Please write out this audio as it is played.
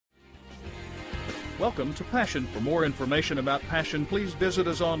Welcome to Passion. For more information about Passion, please visit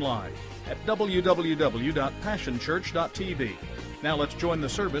us online at www.passionchurch.tv. Now let's join the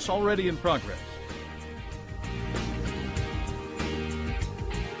service already in progress.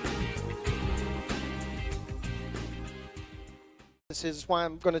 This is why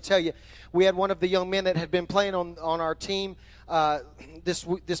I'm going to tell you, we had one of the young men that had been playing on our team this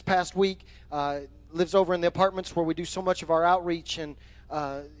past week, lives over in the apartments where we do so much of our outreach, and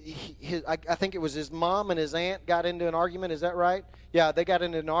I think it was his mom and his aunt got into an argument. Is that right? Yeah, they got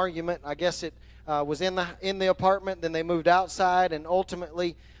into an argument. I guess it was in the apartment. Then they moved outside, and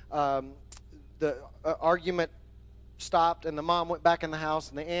ultimately the argument stopped, and the mom went back in the house,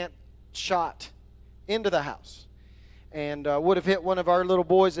 and the aunt shot into the house and would have hit one of our little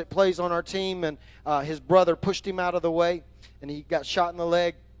boys that plays on our team, and his brother pushed him out of the way, and he got shot in the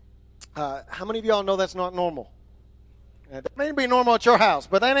leg. How many of y'all know that's not normal? That may be normal at your house,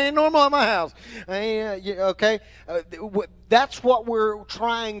 but that ain't normal at my house. Okay? That's what we're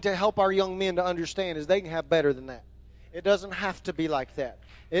trying to help our young men to understand, is they can have better than that. It doesn't have to be like that.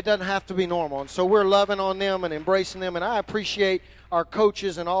 It doesn't have to be normal. And so we're loving on them and embracing them, and I appreciate our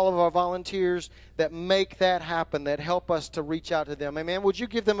coaches and all of our volunteers that make that happen, that help us to reach out to them. Amen. Would you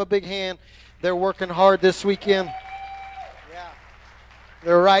give them a big hand? They're working hard this weekend. Yeah.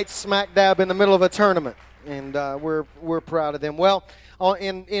 They're right smack dab in the middle of a tournament. And we're proud of them. Well,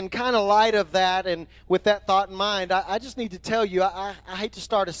 in kind of light of that, and with that thought in mind, I just need to tell you, I hate to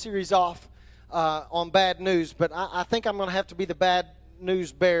start a series off on bad news, but I think I'm going to have to be the bad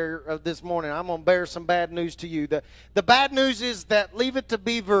news bearer of this morning. I'm going to bear some bad news to you. The bad news is that Leave It to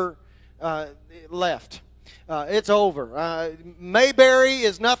Beaver left. It's over. Mayberry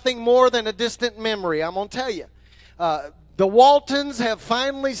is nothing more than a distant memory. I'm going to tell you. The Waltons have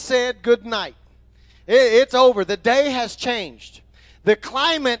finally said good night. It's over. The day has changed. The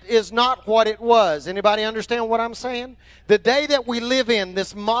climate is not what it was. Anybody understand what I'm saying? The day that we live in,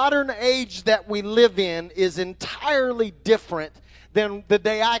 this modern age that we live in, is entirely different than the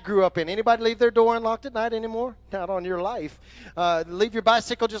day I grew up in. Anybody leave their door unlocked at night anymore? Not on your life. Leave your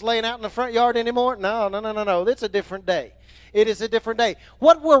bicycle just laying out in the front yard anymore? No. It's a different day. It is a different day.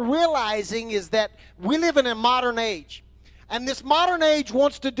 What we're realizing is that we live in a modern age. And this modern age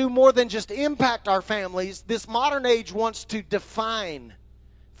wants to do more than just impact our families. This modern age wants to define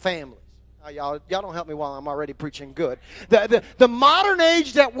families. Y'all don't help me while I'm already preaching good. The modern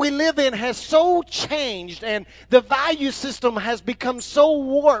age that we live in has so changed, and the value system has become so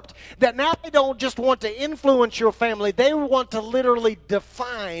warped that now they don't just want to influence your family. They want to literally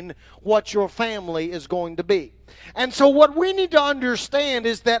define what your family is going to be. And so what we need to understand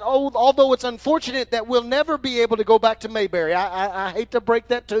is that although it's unfortunate that we'll never be able to go back to Mayberry, I hate to break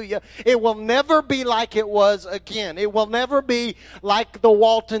that to you, it will never be like it was again. It will never be like the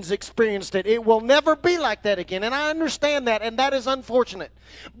Waltons experienced it. It will never be like that again. And I understand that, and that is unfortunate.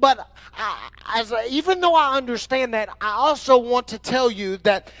 But even though I understand that, I also want to tell you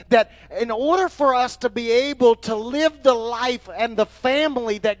that in order for us to be able to live the life and the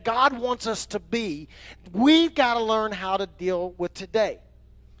family that God wants us to be, we've got to learn how to deal with today.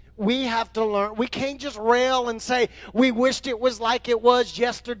 We have to learn. We can't just rail and say, we wished it was like it was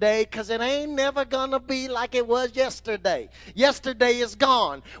yesterday, because it ain't never going to be like it was yesterday. Yesterday is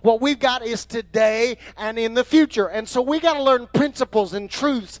gone. What we've got is today and in the future. And so we got to learn principles and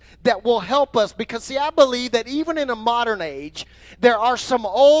truths that will help us, because, see, I believe that even in a modern age, there are some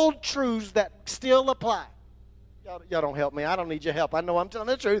old truths that still apply. Y'all don't help me. I don't need your help. I know I'm telling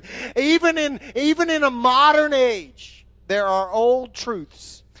the truth. Even in a modern age, there are old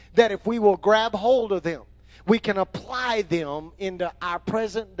truths that if we will grab hold of them, we can apply them into our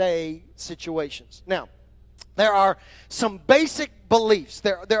present day situations. Now, there are some basic beliefs.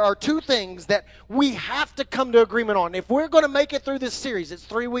 There are two things that we have to come to agreement on. If we're going to make it through this series, it's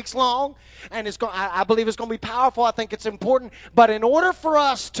 3 weeks long, and I believe it's going to be powerful. I think it's important. But in order for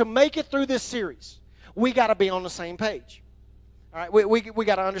us to make it through this series, we got to be on the same page. All right, we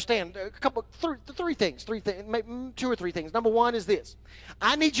got to understand three things, maybe 2 or 3 things. Number one is this.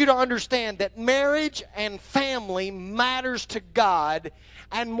 I need you to understand that marriage and family matters to God,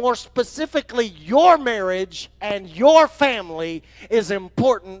 and more specifically, your marriage and your family is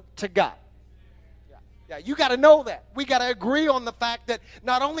important to God. Yeah, you got to know that. We got to agree on the fact that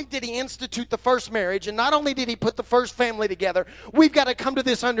not only did he institute the first marriage, and not only did he put the first family together, we've got to come to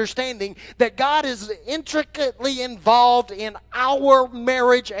this understanding that God is intricately involved in our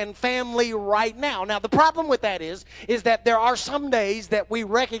marriage and family right now. Now, the problem with that is that there are some days that we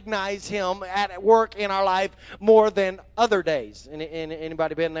recognize him at work in our life more than other days.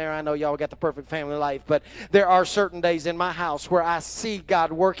 Anybody been there? I know y'all got the perfect family life, but there are certain days in my house where I see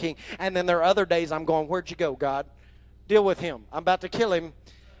God working, and then there are other days I'm going, where'd you go, God? Deal with him. I'm about to kill him.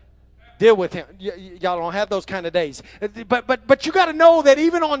 Deal with him. Y'all don't have those kind of days. But you got to know that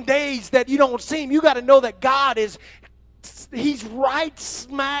even on days that you don't see him, you got to know that God he's right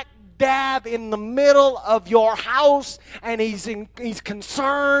smack dab in the middle of your house, and he's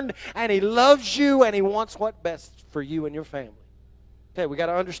concerned, and he loves you, and he wants what's best for you and your family. Okay, we got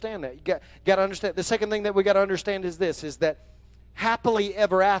to understand that. You got to understand. The second thing that we got to understand is this, is that happily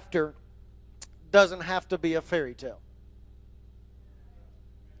ever after doesn't have to be a fairy tale.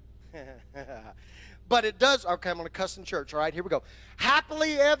 But it does. Okay, I'm going to cuss in church. All right, here we go.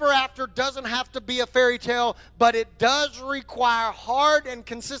 Happily ever after doesn't have to be a fairy tale, but it does require hard and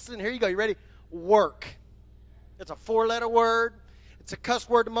consistent, here you go, you ready? Work. It's a 4-letter word. It's a cuss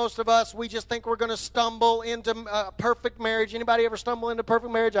word to most of us. We just think we're going to stumble into a perfect marriage. Anybody ever stumble into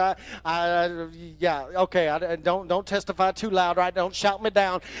perfect marriage? Yeah, okay. Don't testify too loud, right? Don't shout me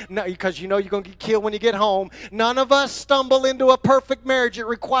down, no, because you know you're going to get killed when you get home. None of us stumble into a perfect marriage. It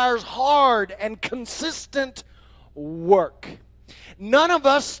requires hard and consistent work. None of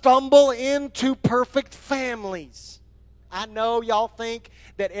us stumble into perfect families. I know y'all think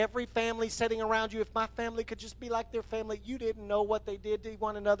that every family sitting around you, if my family could just be like their family, you didn't know what they did to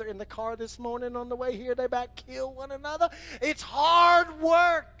one another in the car this morning on the way here. They about killed one another. It's hard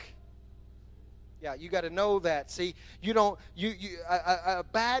work. Yeah, you got to know that. See, a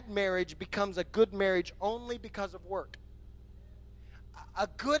bad marriage becomes a good marriage only because of work. A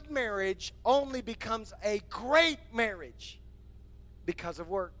good marriage only becomes a great marriage because of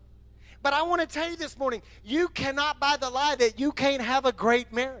work. But I want to tell you this morning, you cannot buy the lie that you can't have a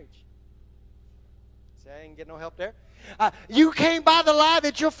great marriage. See, I didn't get no help there. You can't buy the lie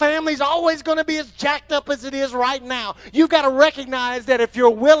that your family's always going to be as jacked up as it is right now. You've got to recognize that if you're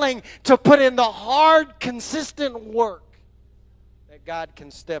willing to put in the hard, consistent work, that God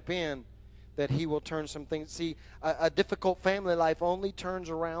can step in, that he will turn some things. See, a difficult family life only turns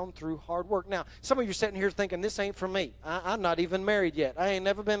around through hard work. Now, some of you are sitting here thinking, this ain't for me. I'm not even married yet. I ain't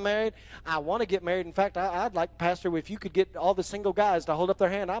never been married. I want to get married. In fact, I'd like, Pastor, if you could get all the single guys to hold up their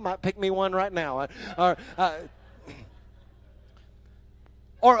hand, I might pick me one right now.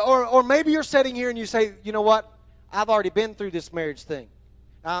 Or maybe you're sitting here and you say, you know what? I've already been through this marriage thing.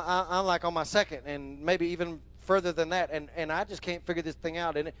 I'm like on my second and maybe even further than that, and I just can't figure this thing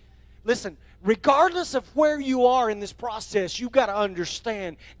out. And listen, regardless of where you are in this process, you've got to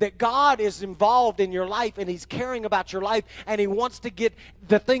understand that God is involved in your life, and he's caring about your life, and he wants to get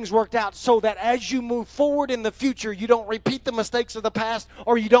the things worked out so that as you move forward in the future, you don't repeat the mistakes of the past,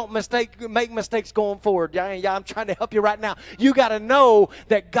 or you don't make mistakes going forward. Yeah, I'm trying to help you right now. You got to know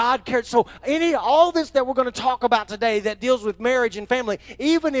that God cares. So all this that we're going to talk about today that deals with marriage and family,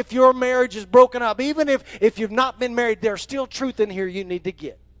 even if your marriage is broken up, even if you've not been married, there's still truth in here you need to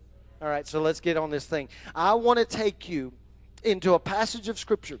get. All right, so let's get on this thing. I want to take you into a passage of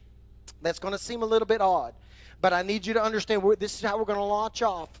Scripture that's going to seem a little bit odd, but I need you to understand this is how we're going to launch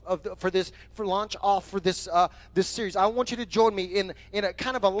off for this series. I want you to join me in a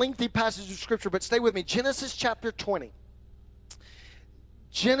kind of a lengthy passage of Scripture, but stay with me. Genesis chapter 20.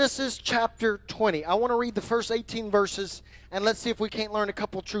 Genesis chapter 20. I want to read the first 18 verses, and let's see if we can't learn a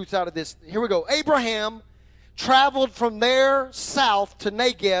couple truths out of this. Here we go. Abraham traveled from there south to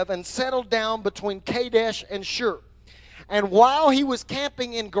Negev and settled down between Kadesh and Shur. And while he was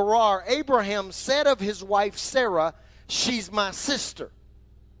camping in Gerar, Abraham said of his wife Sarah, "She's my sister."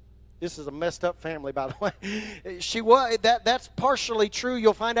 This is a messed up family, by the way. That's partially true.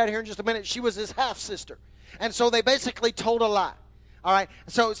 You'll find out here in just a minute. She was his half sister, and so they basically told a lie. All right.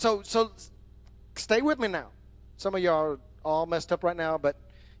 So stay with me now. Some of y'all are all messed up right now, but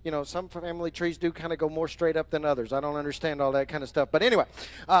you know, some family trees do kind of go more straight up than others. I don't understand all that kind of stuff. But anyway,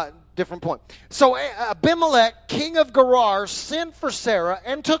 different point. So Abimelech, king of Gerar, sent for Sarah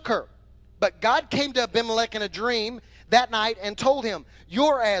and took her. But God came to Abimelech in a dream that night and told him,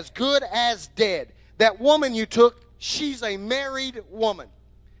 "You're as good as dead. That woman you took, she's a married woman."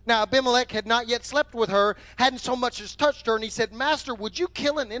 Now Abimelech had not yet slept with her, hadn't so much as touched her, and he said, "Master, would you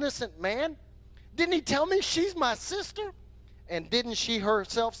kill an innocent man? Didn't he tell me she's my sister? And didn't she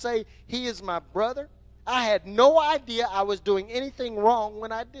herself say, he is my brother? I had no idea I was doing anything wrong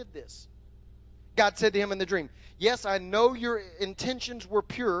when I did this." God said to him in the dream, yes, I know your intentions were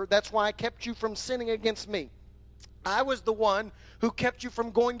pure. That's why I kept you from sinning against me. I was the one who kept you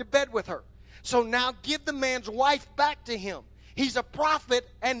from going to bed with her. So now give the man's wife back to him. He's a prophet,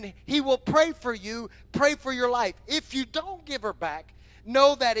 and he will pray for you, pray for your life. If you don't give her back,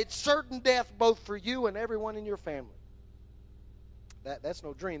 know that it's certain death both for you and everyone in your family. That's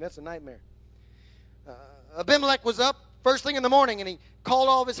no dream. That's a nightmare. Abimelech was up first thing in the morning, and he called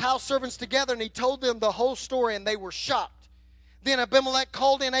all of his house servants together, and he told them the whole story, and they were shocked. Then Abimelech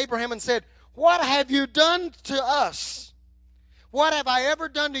called in Abraham and said, what have you done to us? What have I ever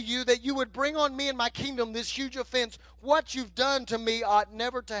done to you that you would bring on me and my kingdom this huge offense? What you've done to me ought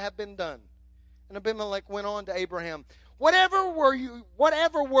never to have been done. And Abimelech went on to Abraham, whatever were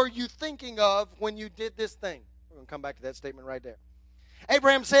you thinking of when you did this thing? We're going to come back to that statement right there.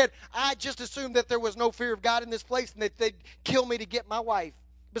 Abraham said, I just assumed that there was no fear of God in this place and that they'd kill me to get my wife.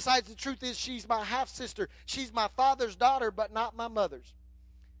 Besides, the truth is she's my half-sister. She's my father's daughter, but not my mother's.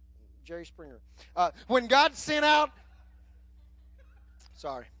 Jerry Springer. When God sent out...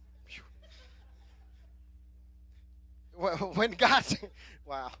 Sorry. When God...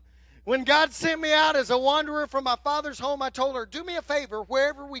 Wow. When God sent me out as a wanderer from my father's home, I told her, do me a favor,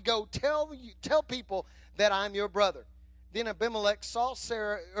 wherever we go, tell people that I'm your brother. Then Abimelech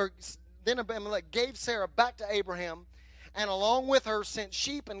gave Sarah back to Abraham, and along with her sent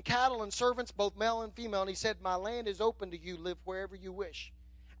sheep and cattle and servants, both male and female. And he said, my land is open to you. Live wherever you wish.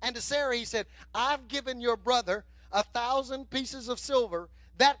 And to Sarah he said, I've given your brother 1,000 pieces of silver.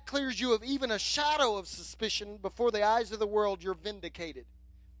 That clears you of even a shadow of suspicion. Before the eyes of the world, you're vindicated.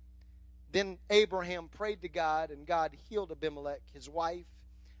 Then Abraham prayed to God, and God healed Abimelech, his wife,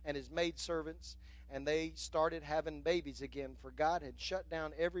 and his maidservants. And they started having babies again, for God had shut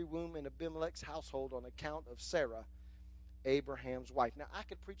down every womb in Abimelech's household on account of Sarah, Abraham's wife. Now, I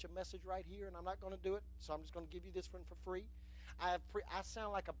could preach a message right here, and I'm not going to do it, so I'm just going to give you this one for free. I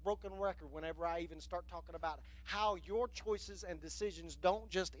sound like a broken record whenever I even start talking about how your choices and decisions don't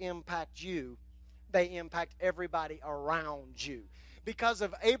just impact you, they impact everybody around you. Because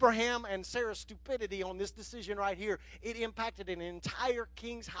of Abraham and Sarah's stupidity on this decision right here, it impacted an entire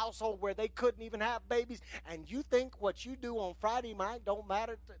king's household where they couldn't even have babies. And you think what you do on Friday night don't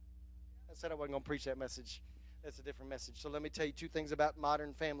matter? I said I wasn't going to preach that message. That's a different message. So let me tell you two things about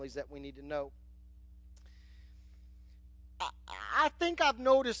modern families that we need to know. I think I've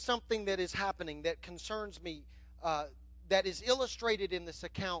noticed something that is happening that concerns me, that is illustrated in this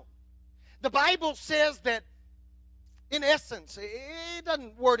account. The Bible says that, in essence, it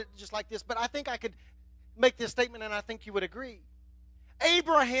doesn't word it just like this, but I think I could make this statement and I think you would agree.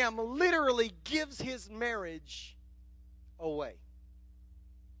 Abraham literally gives his marriage away.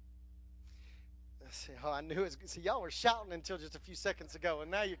 See, oh, I knew it was. See, y'all were shouting until just a few seconds ago,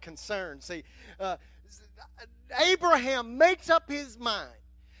 and now you're concerned. See, Abraham makes up his mind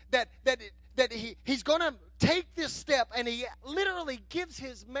that he's going to take this step, and he literally gives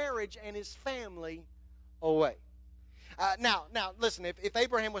his marriage and his family away. Now, listen, if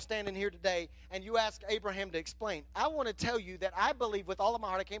Abraham was standing here today and you ask Abraham to explain, I want to tell you that I believe with all of my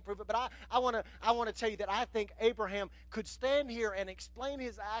heart, I can't prove it, but I want to tell you that I think Abraham could stand here and explain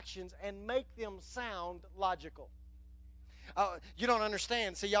his actions and make them sound logical. You don't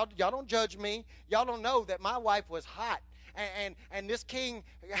understand. See, y'all don't judge me. Y'all don't know that my wife was hot. And this king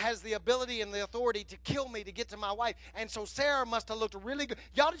has the ability and the authority to kill me to get to my wife. And so Sarah must have looked really good.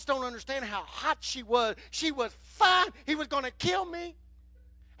 Y'all just don't understand how hot she was. She was fine. He was going to kill me.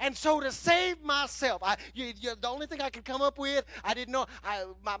 And so to save myself, the only thing I could come up with, I didn't know,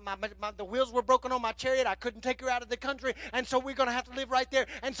 the wheels were broken on my chariot. I couldn't take her out of the country. And so we're going to have to live right there.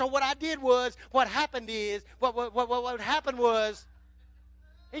 And so what happened was,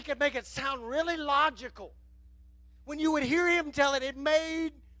 he could make it sound really logical. When you would hear him tell it, it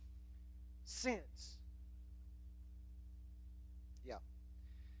made sense. Yeah.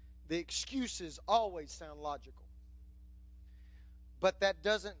 The excuses always sound logical. But that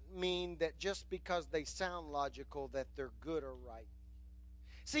doesn't mean that just because they sound logical that they're good or right.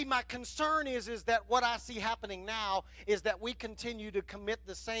 See, my concern is that what I see happening now is that we continue to commit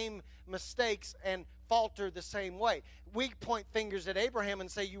the same mistakes and falter the same way. We point fingers at Abraham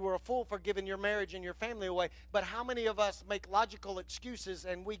and say, you were a fool for giving your marriage and your family away. But how many of us make logical excuses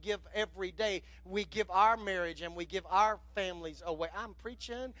and we give every day, we give our marriage and we give our families away? I'm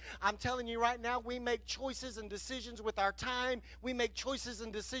preaching. I'm telling you right now, we make choices and decisions with our time. We make choices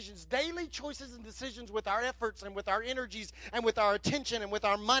and decisions, daily choices and decisions with our efforts and with our energies and with our attention and with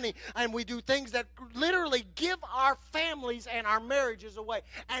our money. And we do things that literally give our families and our marriages away.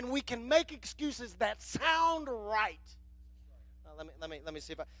 And we can make excuses that sound right. let me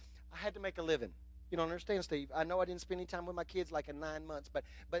see if I had to make a living. You don't understand, Steve. I know I didn't spend any time with my kids like in 9 months, but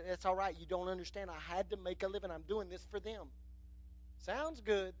it's all right. You don't understand. I had to make a living. I'm doing this for them. Sounds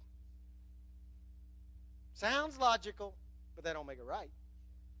good. Sounds logical, but that don't make it right.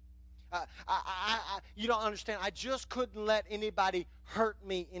 You don't understand. I just couldn't let anybody hurt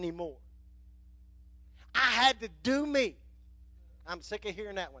me anymore. I had to do me. I'm sick of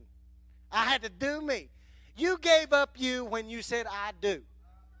hearing that one. I had to do me. You gave up you when you said I do.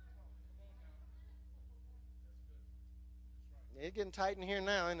 It's getting tight in here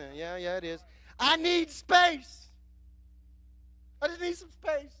now, isn't it? Yeah, it is. I need space. I just need some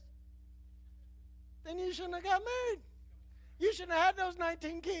space. Then you shouldn't have got married. You shouldn't have had those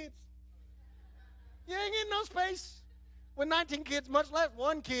 19 kids. You ain't getting no space with 19 kids, much less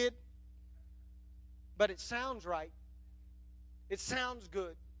one kid. But it sounds right. It sounds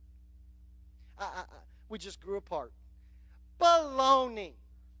good. We just grew apart. Baloney.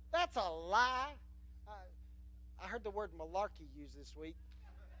 That's a lie. I heard the word malarkey used this week.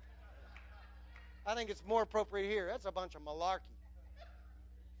 I think it's more appropriate here. That's a bunch of malarkey.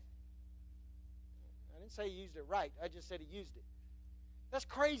 I didn't say he used it right. I just said he used it. That's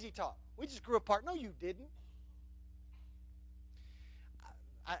crazy talk. We just grew apart. No, you didn't.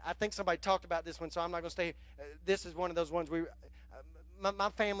 I think somebody talked about this one, so I'm not going to stay here. This is one of those ones my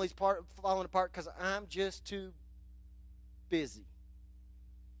family's falling apart because I'm just too busy.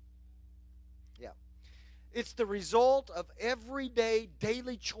 Yeah. It's the result of everyday,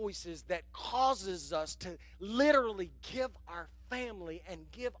 daily choices that causes us to literally give our family and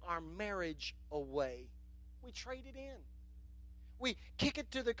give our marriage away. We trade it in. We kick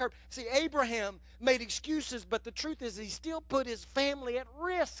it to the curb. See, Abraham made excuses, but the truth is he still put his family at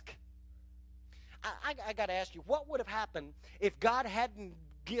risk. I got to ask you, what would have happened if God hadn't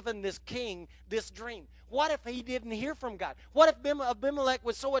given this king this dream? What if he didn't hear from God? What if Abimelech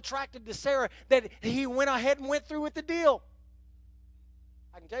was so attracted to Sarah that he went ahead and went through with the deal?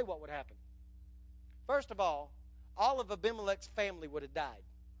 I can tell you what would happen. First of all of Abimelech's family would have died.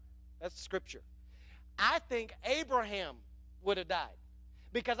 That's Scripture. I think Abraham would have died.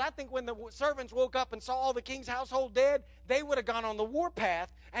 Because I think when the servants woke up and saw all the king's household dead, they would have gone on the warpath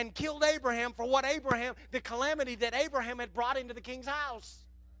and killed Abraham for the calamity that Abraham had brought into the king's house.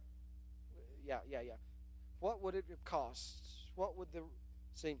 Yeah. What would it have cost? What would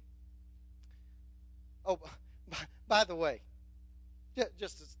see? Oh, by the way,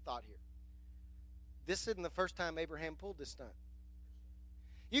 just a thought here. This isn't the first time Abraham pulled this stunt.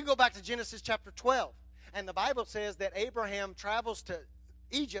 You can go back to Genesis chapter 12. And the Bible says that Abraham travels to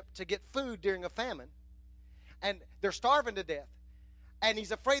Egypt to get food during a famine. And they're starving to death. And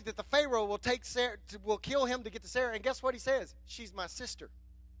he's afraid that the Pharaoh will kill him to get to Sarah. And guess what he says? She's my sister.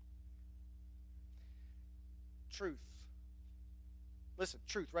 Truth. Listen,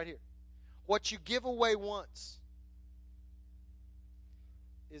 truth right here. What you give away once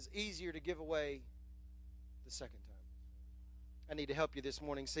is easier to give away the second time. I need to help you this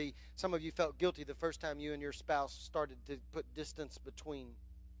morning. See, some of you felt guilty the first time you and your spouse started to put distance between.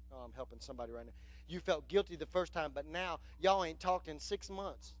 Oh, I'm helping somebody right now. You felt guilty the first time, but now y'all ain't talked in 6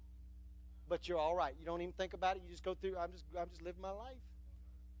 months. But you're all right. You don't even think about it. You just go through, I'm just living my life.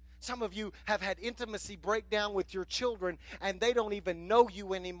 Some of you have had intimacy breakdown with your children, and they don't even know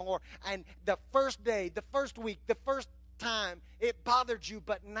you anymore. And the first day, the first week, the first time, it bothered you,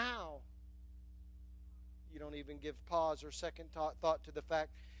 but now you don't even give pause or second thought to the fact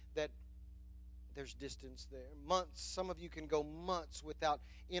that there's distance there. Months. Some of you can go months without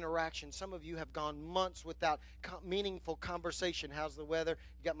interaction. Some of you have gone months without meaningful conversation. How's the weather?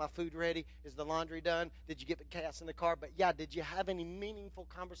 You got my food ready? Is the laundry done? Did you get the gas in the car? But yeah, did you have any meaningful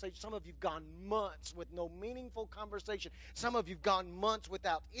conversation? Some of you have gone months with no meaningful conversation. Some of you have gone months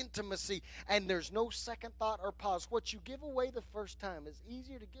without intimacy, and there's no second thought or pause. What you give away the first time is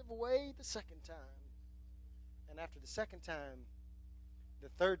easier to give away the second time. And after the second time, the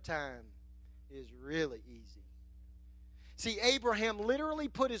third time is really easy. See, Abraham literally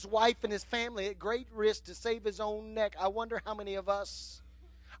put his wife and his family at great risk to save his own neck. I wonder how many of us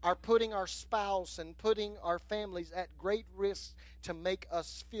are putting our spouse and putting our families at great risk to make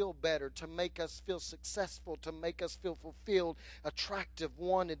us feel better, to make us feel successful, to make us feel fulfilled, attractive,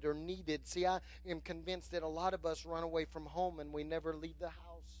 wanted, or needed. See, I am convinced that a lot of us run away from home and we never leave the house.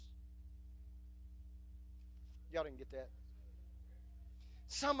 Y'all didn't get that.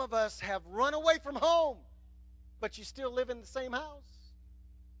 Some of us have run away from home, but you still live in the same house.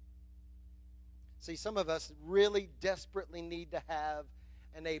 See, some of us really desperately need to have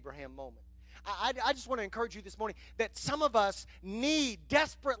an Abraham moment. I just want to encourage you this morning that some of us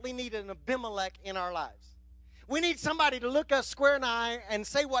desperately need an Abimelech in our lives. We need somebody to look us square in the eye and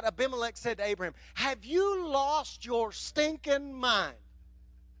say what Abimelech said to Abraham. Have you lost your stinking mind?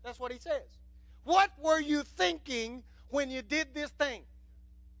 That's what he says. What were you thinking when you did this thing?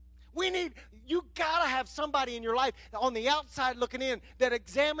 You got to have somebody in your life on the outside looking in that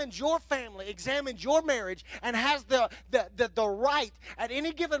examines your family, examines your marriage, and has the right at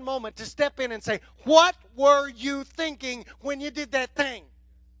any given moment to step in and say, what were you thinking when you did that thing?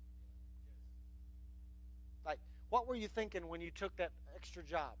 Like, what were you thinking when you took that extra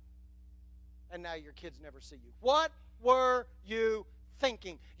job and now your kids never see you? What were you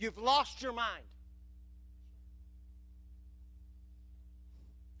thinking? You've lost your mind.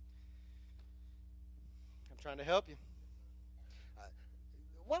 Trying to help you.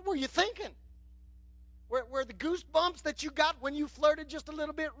 What were you thinking? Were the goosebumps that you got when you flirted just a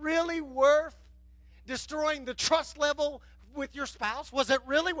little bit really worth destroying the trust level with your spouse? Was it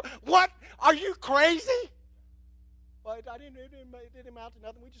really? What? Are you crazy? Well, it didn't amount to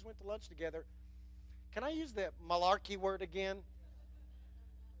nothing. We just went to lunch together. Can I use the malarkey word again?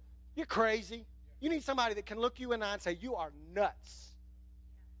 You're crazy. You need somebody that can look you in the eye and say, you are nuts.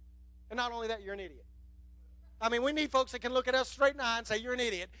 And not only that, you're an idiot. I mean, we need folks that can look at us straight in the eye and say, you're an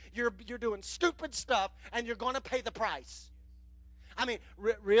idiot. You're doing stupid stuff, and you're going to pay the price. I mean,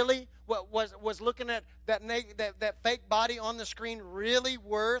 really? What was looking at that fake body on the screen really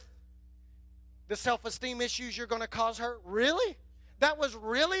worth the self-esteem issues you're going to cause her? Really? That was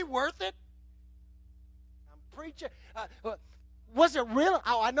really worth it? I'm preaching. Was it real?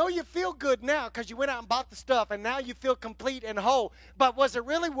 Oh, I know you feel good now because you went out and bought the stuff and now you feel complete and whole. But was it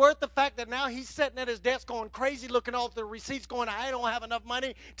really worth the fact that now he's sitting at his desk going crazy, looking all the receipts going, I don't have enough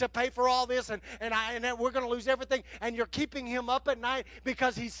money to pay for all this and we're going to lose everything. And you're keeping him up at night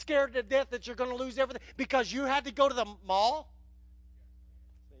because he's scared to death that you're going to lose everything because you had to go to the mall?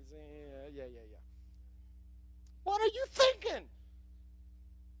 Yeah. What are you thinking?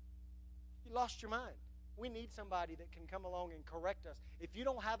 You lost your mind. We need somebody that can come along and correct us. If you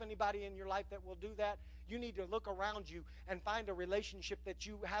don't have anybody in your life that will do that, you need to look around you and find a relationship that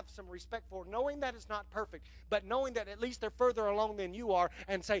you have some respect for, knowing that it's not perfect, but knowing that at least they're further along than you are,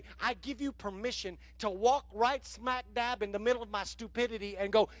 and say, I give you permission to walk right smack dab in the middle of my stupidity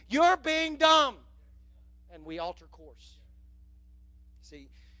and go, you're being dumb. And we alter course. See,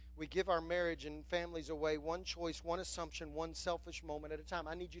 we give our marriage and families away one choice, one assumption, one selfish moment at a time.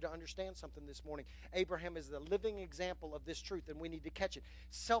 I need you to understand something this morning. Abraham is the living example of this truth, and we need to catch it.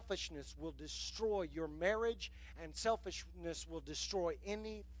 Selfishness will destroy your marriage, and selfishness will destroy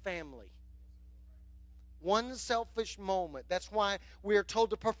any family. One selfish moment. That's why we are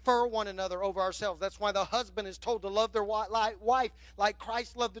told to prefer one another over ourselves. That's why the husband is told to love their wife like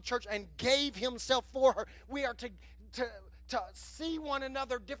Christ loved the church and gave himself for her. We are to see one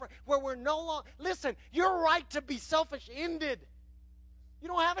another different, where we're no longer, listen, your right to be selfish ended. You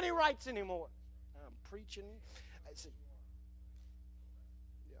don't have any rights anymore. I'm preaching.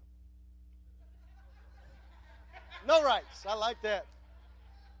 Yeah. No rights. I like that.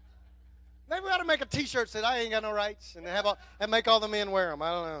 Maybe we ought to make a T-shirt that says, I ain't got no rights, and make all the men wear them.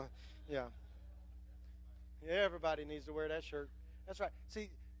 I don't know. Yeah. Everybody needs to wear that shirt. That's right.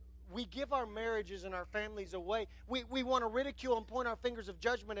 See, we give our marriages and our families away. We want to ridicule and point our fingers of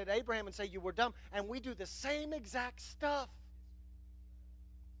judgment at Abraham and say, you were dumb. And we do the same exact stuff.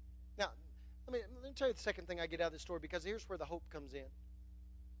 Now, let me tell you the second thing I get out of this story, because here's where the hope comes in.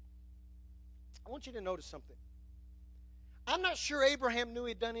 I want you to notice something. I'm not sure Abraham knew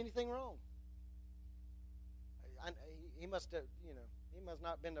he'd done anything wrong. He must have, he must not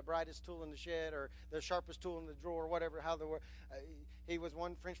have been the brightest tool in the shed or the sharpest tool in the drawer, whatever, how they were. He was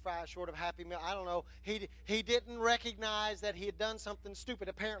one French fry short of Happy Meal. I don't know. He didn't recognize that he had done something stupid,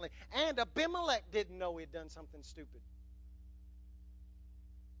 apparently. And Abimelech didn't know he had done something stupid.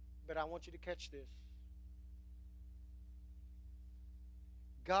 But I want you to catch this.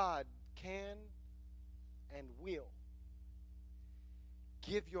 God can and will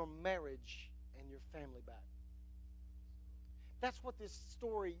give your marriage and your family back. That's what this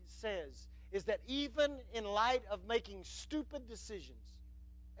story says, is that even in light of making stupid decisions,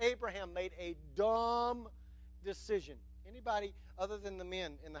 Abraham made a dumb decision. Anybody other than the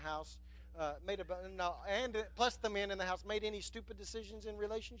men in the house plus the men in the house made any stupid decisions in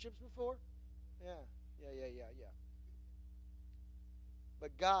relationships before? Yeah.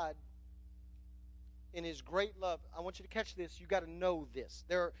 But God, in His great love, I want you to catch this. You got to know this.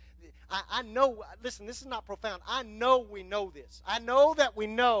 I know, listen, this is not profound. I know we know this. I know that we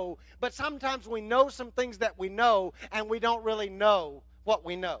know, but sometimes we know some things that we know, and we don't really know what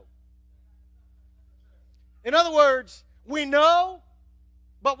we know. In other words, we know,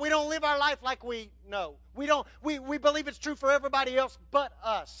 But we don't live our life like we know. We believe it's true for everybody else but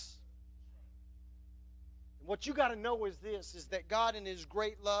us. What you got to know is this, is that God in His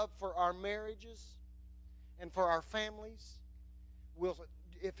great love for our marriages and for our families,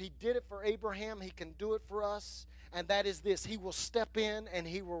 if He did it for Abraham, He can do it for us. And that is this: He will step in and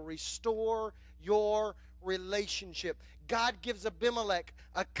He will restore your relationship. God gives Abimelech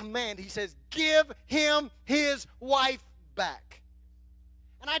a command. He says, give him his wife back.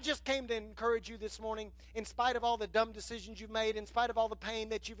 And I just came to encourage you this morning, in spite of all the dumb decisions you've made, in spite of all the pain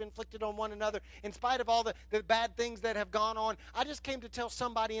that you've inflicted on one another, in spite of all the bad things that have gone on, I just came to tell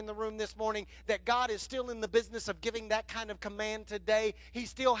somebody in the room this morning that God is still in the business of giving that kind of command today. He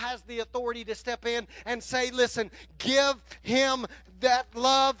still has the authority to step in and say, listen, give him that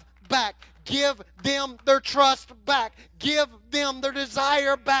love back. Give them their trust back. Give them their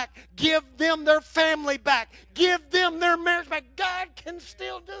desire back. Give them their family back. Give them their marriage back. God can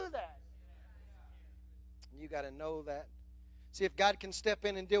still do that. You got to know that. See, if God can step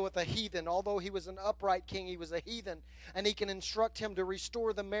in and deal with a heathen, although he was an upright king, he was a heathen, and he can instruct him to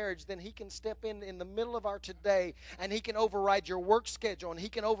restore the marriage, then he can step in the middle of our today, and he can override your work schedule, and he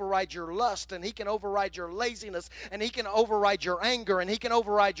can override your lust, and he can override your laziness, and he can override your anger, and he can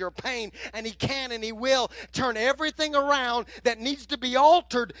override your pain, and he can and he will turn everything around that needs to be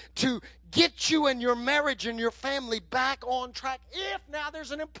altered to get you and your marriage and your family back on track. If, now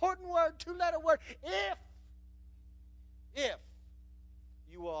there's an important word, two-letter word, if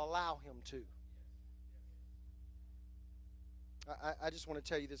you will allow him to. I just want to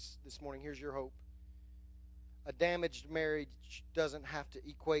tell you this morning. Here's your hope. A damaged marriage doesn't have to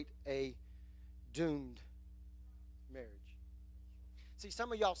equate a doomed marriage. See,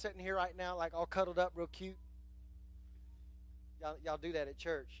 some of y'all sitting here right now like all cuddled up real cute. Y'all do that at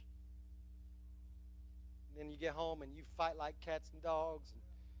church. And then you get home and you fight like cats and dogs. And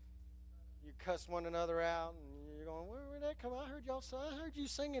you cuss one another out, and you're going, where'd that come? I heard y'all say, I heard you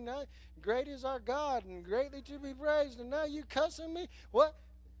singing, now, great is our God, and greatly to be praised, and now you cussing me? What?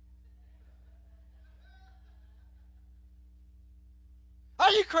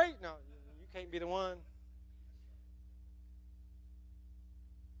 Are you crazy? No, you can't be the one.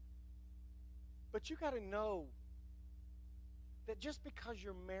 But you got to know that just because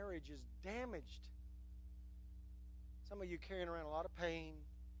your marriage is damaged, some of you carrying around a lot of pain,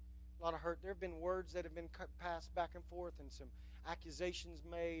 a lot of hurt. There have been words that have been passed back and forth, and some accusations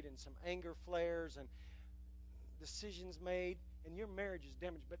made, and some anger flares, and decisions made, and your marriage is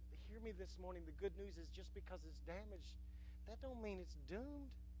damaged. But hear me this morning. The good news is just because it's damaged, that don't mean it's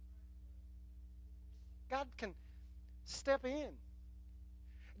doomed. God can step in.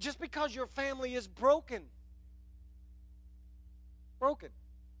 Just because your family is broken,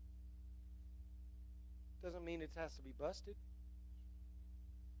 doesn't mean it has to be busted.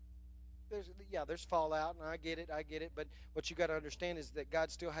 There's fallout, and I get it, but what you got to understand is that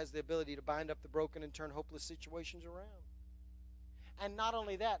God still has the ability to bind up the broken and turn hopeless situations around. And not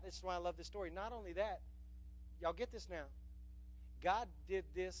only that, this is why I love this story, not only that, y'all get this now, God did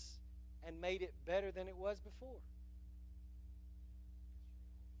this and made it better than it was before.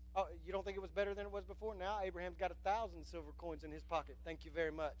 Oh, you don't think it was better than it was before? Now Abraham's got 1,000 silver coins in his pocket. Thank you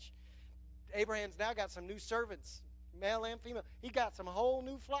very much. Abraham's now got some new servants, male and female. He got some whole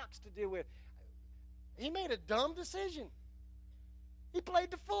new flocks to deal with. He made a dumb decision. He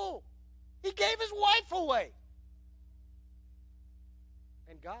played the fool. He gave his wife away.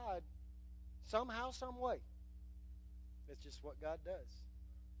 And God, somehow, some way, that's just what God does.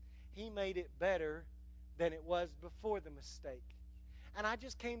 He made it better than it was before the mistake. And I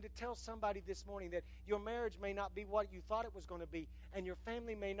just came to tell somebody this morning that your marriage may not be what you thought it was going to be, and your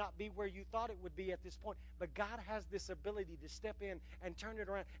family may not be where you thought it would be at this point, but God has this ability to step in and turn it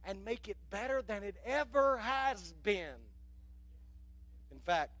around and make it better than it ever has been. In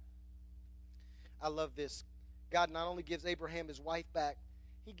fact, I love this. God not only gives Abraham his wife back,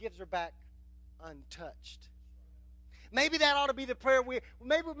 he gives her back untouched. Maybe that ought to be the prayer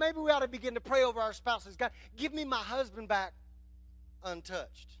maybe we ought to begin to pray over our spouses. God, give me my husband back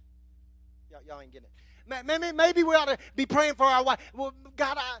untouched. Y'all ain't getting it. Maybe we ought to be praying for our wife. Well,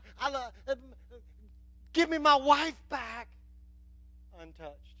 God, give me my wife back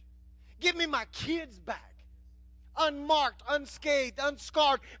untouched. Give me my kids back unmarked, unscathed,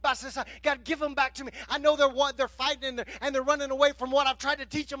 unscarred by society. God, give them back to me. I know they're fighting and they're running away from what I've tried to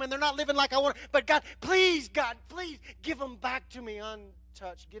teach them, and they're not living like I want. But God, please, give them back to me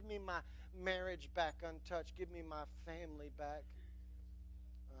untouched. Give me my marriage back untouched. Give me my family back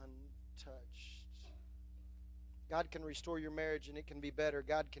untouched. God can restore your marriage, and it can be better.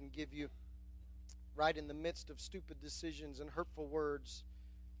 God can give you, right in the midst of stupid decisions and hurtful words,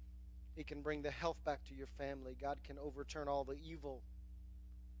 He can bring the health back to your family. God can overturn all the evil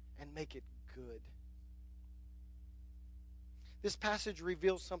and make it good. This passage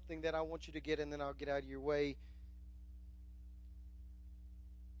reveals something that I want you to get, and then I'll get out of your way.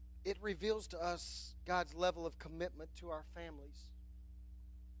 It reveals to us God's level of commitment to our families.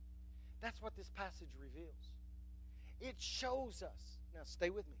 That's what this passage reveals. It shows us, now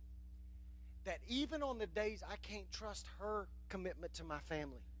stay with me, that even on the days I can't trust her commitment to my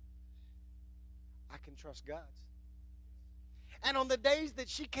family, I can trust God's. And on the days that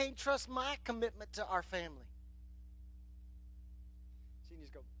she can't trust my commitment to our family, she can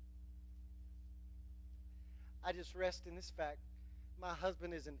just go. I just rest in this fact. My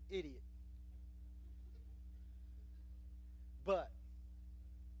husband is an idiot. But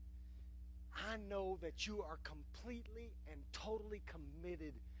I know that you are completely and totally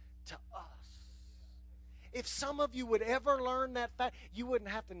committed to us. If some of you would ever learn that fact, you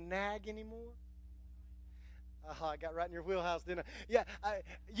wouldn't have to nag anymore. I got right in your wheelhouse, didn't I? Yeah,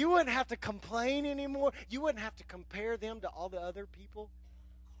 you wouldn't have to complain anymore. You wouldn't have to compare them to all the other people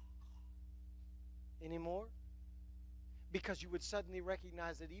anymore. Because you would suddenly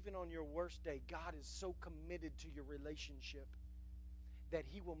recognize that even on your worst day, God is so committed to your relationship that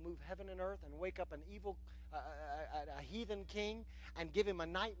He will move heaven and earth and wake up an evil, a heathen king and give him a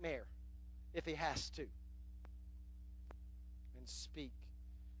nightmare if He has to. And speak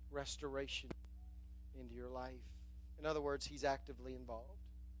restoration into your life. In other words, He's actively involved.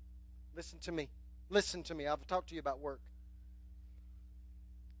 Listen to me. Listen to me. I've talked to you about work.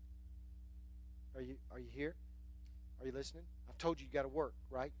 Are you here? Are you listening? I've told you got to work,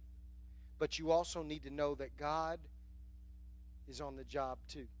 right? But you also need to know that God is on the job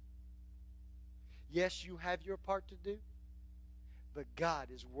too. Yes, you have your part to do, but God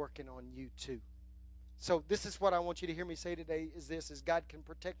is working on you too. So this is what I want you to hear me say today is God can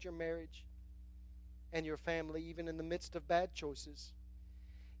protect your marriage and your family even in the midst of bad choices.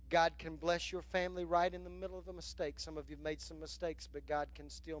 God can bless your family right in the middle of a mistake. Some of you have made some mistakes, but God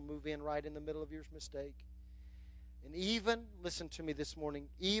can still move in right in the middle of your mistake. And even, listen to me this morning,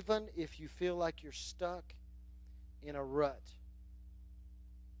 even if you feel like you're stuck in a rut,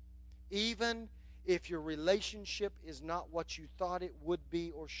 even if your relationship is not what you thought it would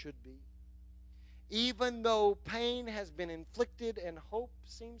be or should be, even though pain has been inflicted and hope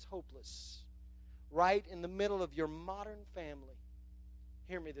seems hopeless, right in the middle of your modern family,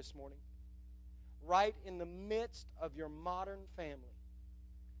 hear me this morning, right in the midst of your modern family,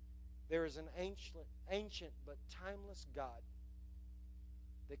 there is an ancient but timeless God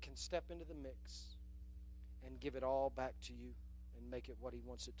that can step into the mix and give it all back to you and make it what He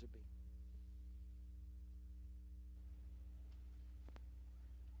wants it to be.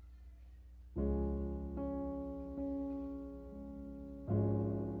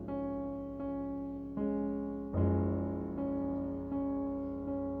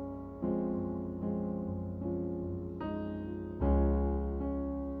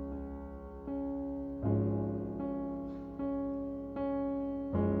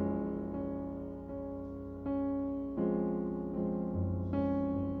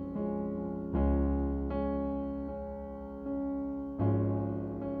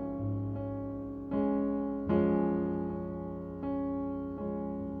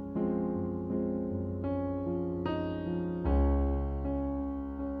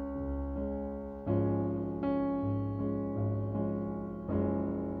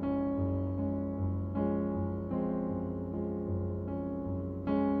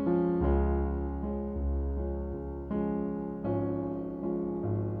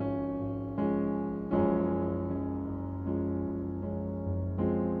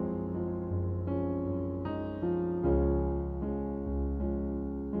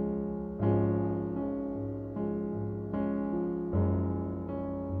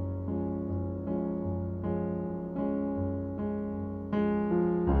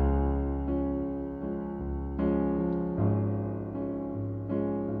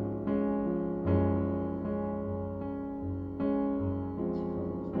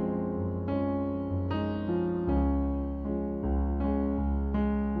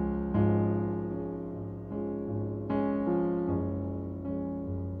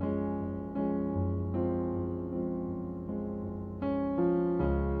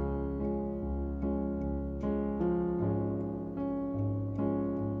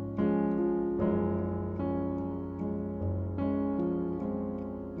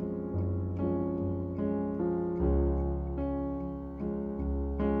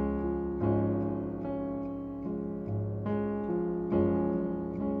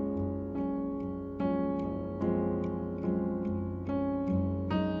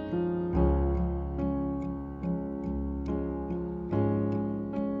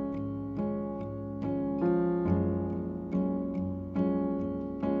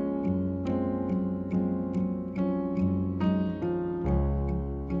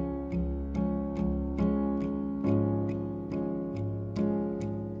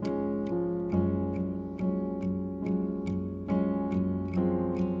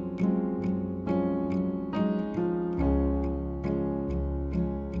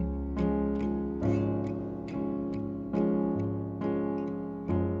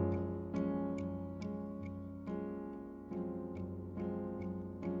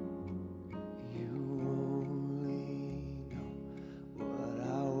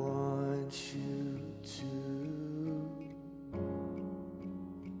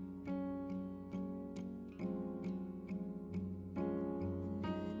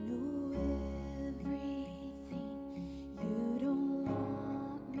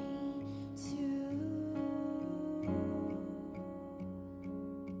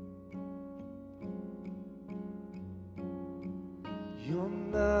 Your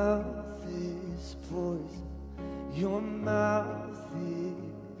mouth is poison, your mouth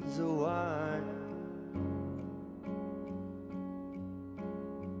is a wine.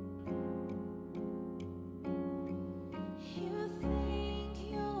 You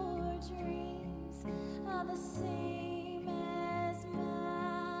think your dreams are the same as mine.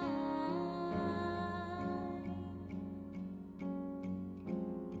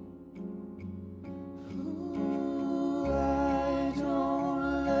 Ooh, I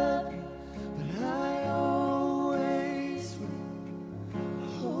don't love you, but I always will.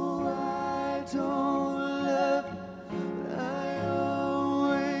 Oh, I don't love you, but I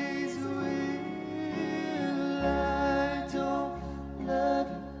always will. I don't love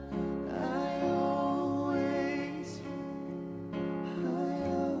you, I always will. I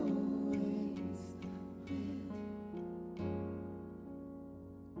always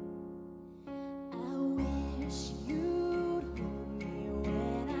I wish you'd hold me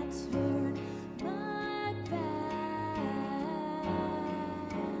when I turn my back.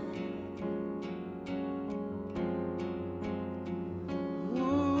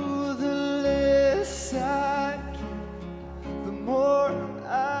 Ooh, the less I give, the more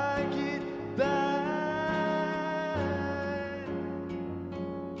I get back.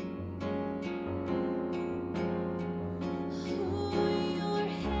 Ooh, your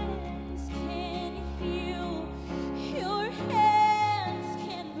hands can heal, your hands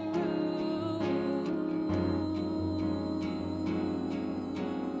can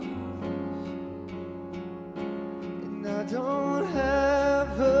And I don't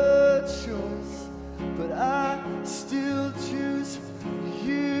have a choice, but I still choose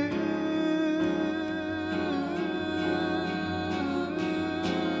you.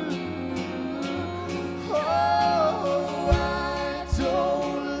 Oh, I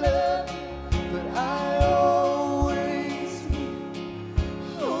don't love you, but I always will.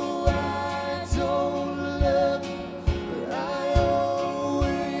 Oh, I don't love you, but I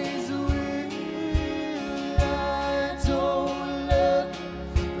always will. I don't love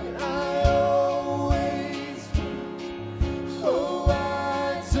you, but I always will. Oh,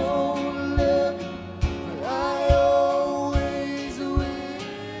 I don't love you, but I always will.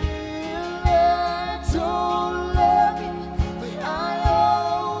 I don't love you, but I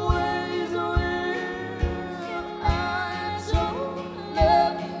always will. I don't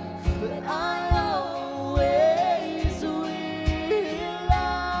love you, but I always will. I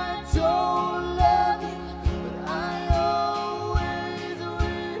don't love you, but I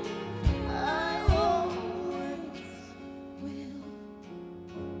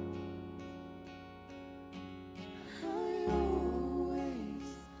always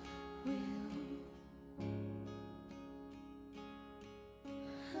will.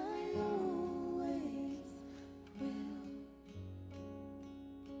 I always will. I always will.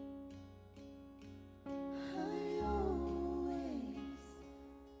 I always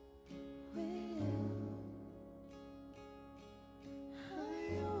will. I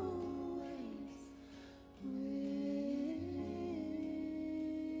always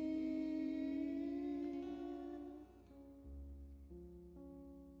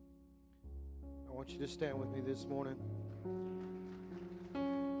I want you to stand with me this morning.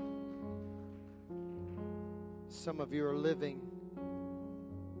 Some of you are living,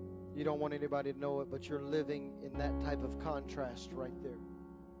 you don't want anybody to know it, but you're living in that type of contrast right there.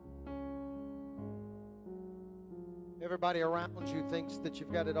 Everybody around you thinks that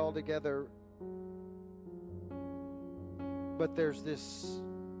you've got it all together, but there's this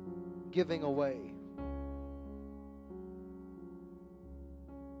giving away.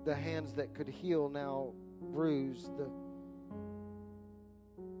 The hands that could heal now bruise, the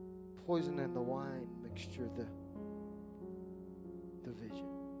poison and the wine mixture, the vision.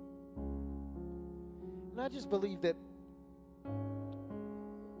 And I just believe that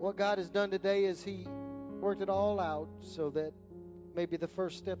what God has done today is He worked it all out so that maybe the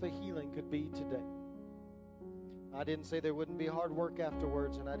first step of healing could be today. I didn't say there wouldn't be hard work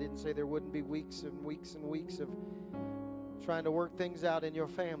afterwards, and I didn't say there wouldn't be weeks and weeks and weeks of trying to work things out in your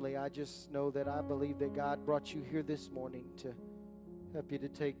family. I just know that I believe that God brought you here this morning to help you to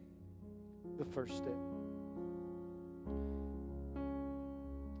take the first step.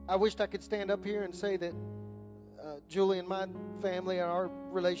 I wished I could stand up here and say that Julie and my family and our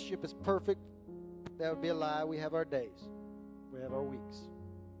relationship is perfect. That would be a lie. We have our days. We have our weeks.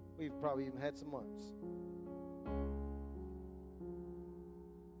 We've probably even had some months.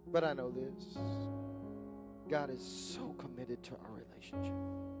 But I know this. God is so committed to our relationship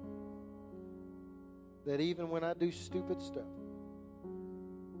that even when I do stupid stuff,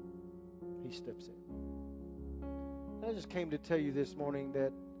 He steps in. I just came to tell you this morning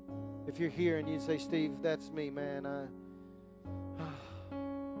that if you're here and you say, Steve, that's me, man,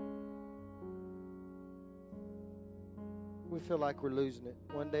 we feel like we're losing it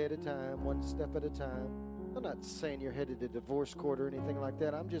one day at a time, one step at a time. I'm not saying you're headed to divorce court or anything like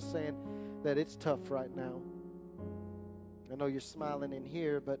that. I'm just saying that it's tough right now. I know you're smiling in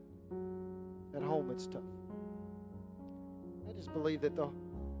here, but at home it's tough. I just believe that the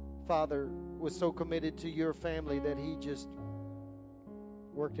Father was so committed to your family that He just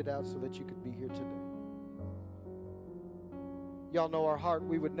worked it out so that you could be here today. Y'all know our heart.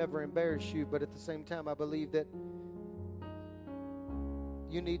 We would never embarrass you, but at the same time, I believe that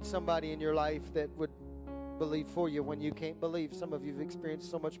you need somebody in your life that would believe for you when you can't believe. Some of you have experienced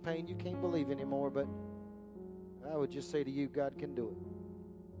so much pain you can't believe anymore, but I would just say to you, God can do it.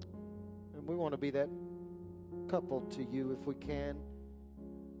 And we want to be that couple to you if we can.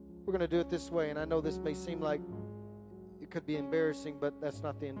 We're going to do it this way, and I know this may seem like it could be embarrassing, but that's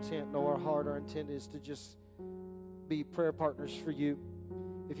not the intent. No, our intent is to just be prayer partners for you.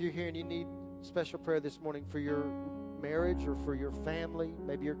 If you're here and you need special prayer this morning for your marriage or for your family,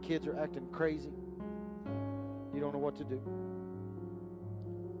 maybe your kids are acting crazy, you don't know what to do,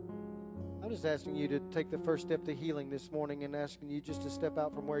 I'm just asking you to take the first step to healing this morning and asking you just to step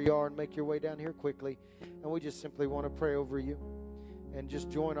out from where you are and make your way down here quickly. And we just simply want to pray over you and just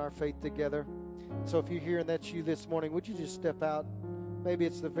join our faith together. So if you're here and that's you this morning, would you just step out? Maybe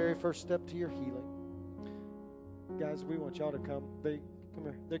it's the very first step to your healing. Guys, we want y'all to come. Come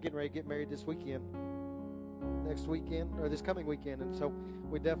here. They're getting ready to get married this weekend. Next weekend, or this coming weekend. And so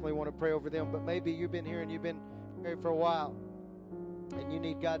we definitely want to pray over them. But maybe you've been here and you've been married for a while, and you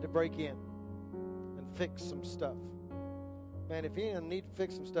need God to break in and fix some stuff. Man, if you didn't need to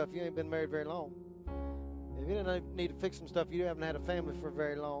fix some stuff, you ain't been married very long. If you didn't need to fix some stuff, you haven't had a family for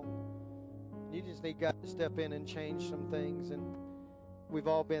very long. You just need God to step in and change some things. And we've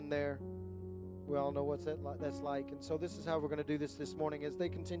all been there. We all know what that's like. And so this is how we're going to do this morning. As they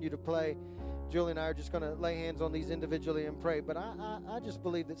continue to play, Julie and I are just going to lay hands on these individually and pray. But I just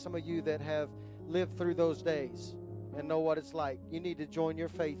believe that some of you that have lived through those days and know what it's like, you need to join your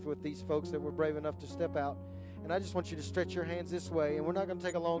faith with these folks that were brave enough to step out. And I just want you to stretch your hands this way. And we're not going to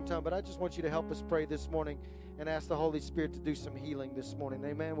take a long time, but I just want you to help us pray this morning and ask the Holy Spirit to do some healing this morning.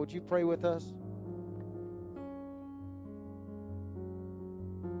 Amen. Would you pray with us?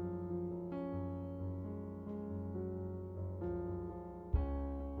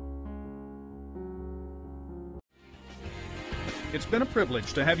 It's been a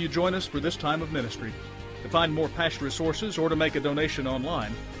privilege to have you join us for this time of ministry. To find more Passion resources or to make a donation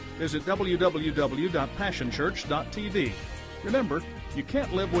online, visit www.passionchurch.tv. Remember, you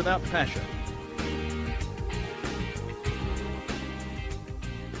can't live without passion.